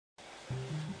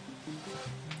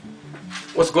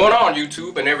What's going on,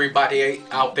 YouTube and everybody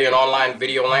out there in online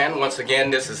video land? Once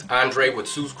again, this is Andre with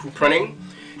Sue's Crew Printing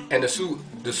and the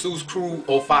Sue's Crew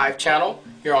 05 channel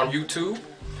here on YouTube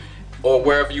or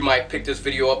wherever you might pick this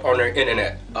video up on the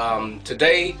internet.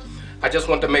 Today, I just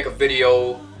want to make a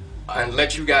video and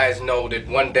let you guys know that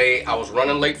one day I was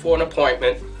running late for an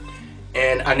appointment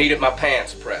and I needed my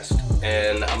pants pressed.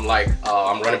 And I'm like,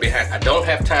 I'm running behind. I don't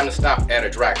have time to stop at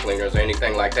a dry cleaners or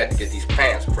anything like that to get these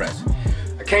pants pressed.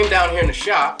 I came down here in the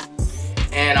shop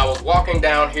and I was walking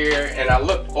down here and I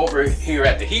looked over here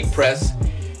at the heat press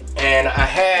and I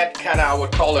had kind of, I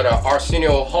would call it an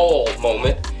Arsenio Hall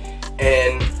moment,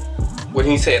 and when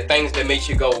he said things that make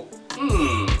you go,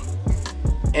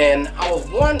 and I was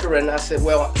wondering, I said,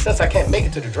 well, since I can't make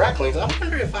it to the dry cleaners, I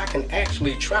wonder if I can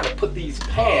actually try to put these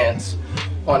pants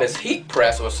on this heat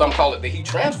press, or some call it the heat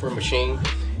transfer machine,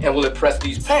 and will it press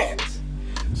these pants?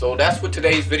 So that's what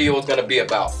today's video is going to be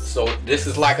about. So this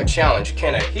is like a challenge.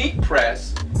 Can a heat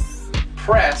press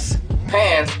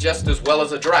pants just as well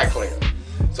as a dry cleaner?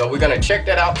 So we're going to check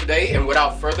that out today, and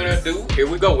without further ado, here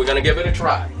we go. We're going to give it a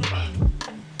try.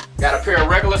 Got a pair of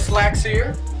regular slacks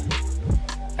here,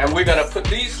 and we're going to put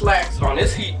these slacks on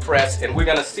this heat press, and we're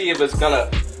going to see if it's going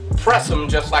to press them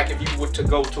just like if you were to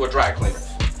go to a dry cleaner.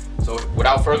 So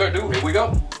without further ado, here we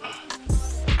go.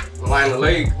 Line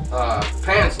the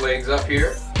pants legs up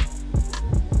here.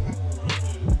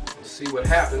 See what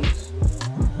happens,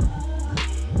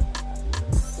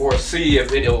 or see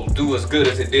if it'll do as good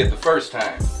as it did the first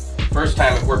time. First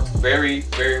time it worked very,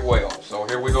 very well. So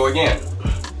here we go again.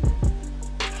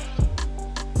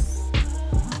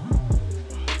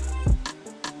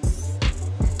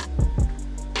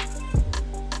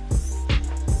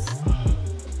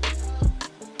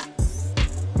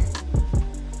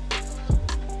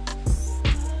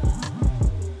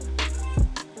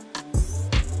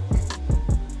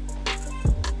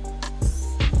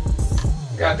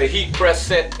 Got the heat press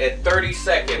set at 30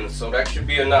 seconds, so that should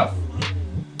be enough.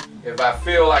 If I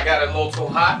feel I got it a little too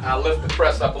hot, I'll lift the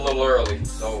press up a little early.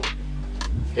 So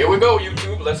here we go,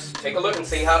 YouTube. Let's take a look and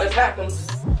see how this happens.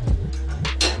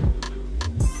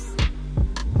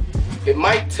 It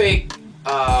might take,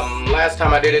 last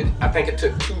time I did it, I think it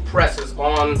took 2 presses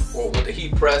on, or with the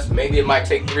heat press. Maybe it might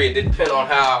take 3. It depends on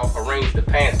how I arrange the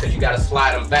pants, because you got to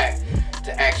slide them back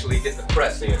to actually get the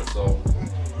press in. So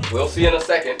we'll see in a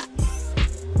second.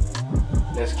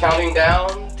 It's counting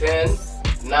down. 10,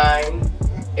 9,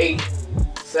 8,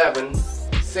 7,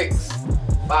 6,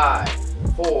 5,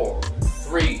 4,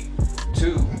 3,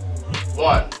 2,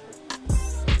 1.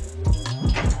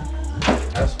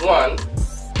 That's 1.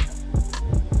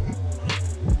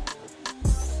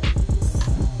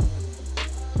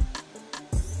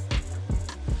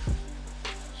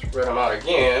 Spread them out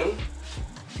again.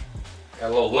 Got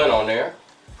a little lint on there.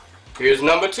 Here's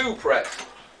number 2 press.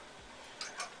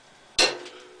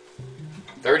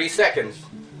 30 seconds.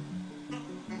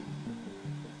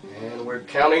 And we're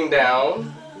counting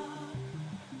down.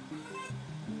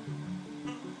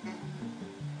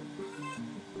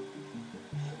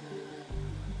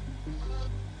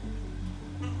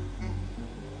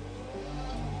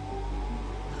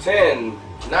 Ten,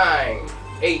 9,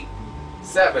 8,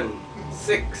 7,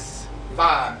 6,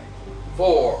 5,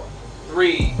 4,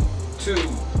 3, 2,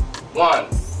 1.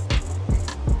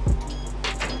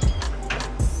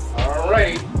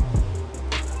 Alrighty.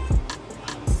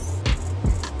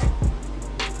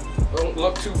 Don't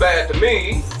look too bad to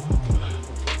me.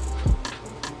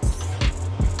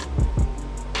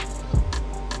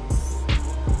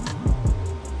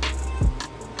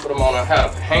 Put them on a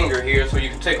hanger here so you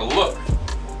can take a look.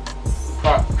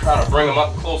 Trying to bring them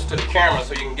up close to the camera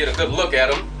so you can get a good look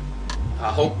at them. I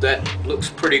hope that looks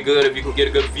pretty good if you can get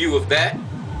a good view of that.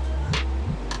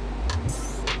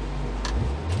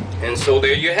 And so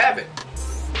there you have it.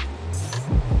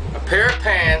 A pair of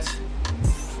pants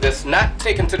that's not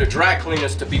taken to the dry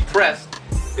cleaners to be pressed.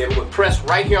 They would press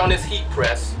right here on this heat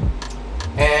press.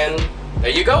 And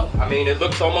there you go. I mean, it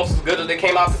looks almost as good as they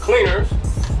came out the cleaners.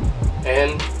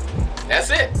 And that's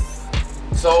it.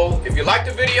 So if you liked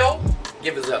the video,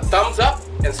 give us a thumbs up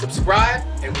and subscribe.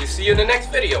 And we'll see you in the next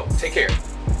video. Take care.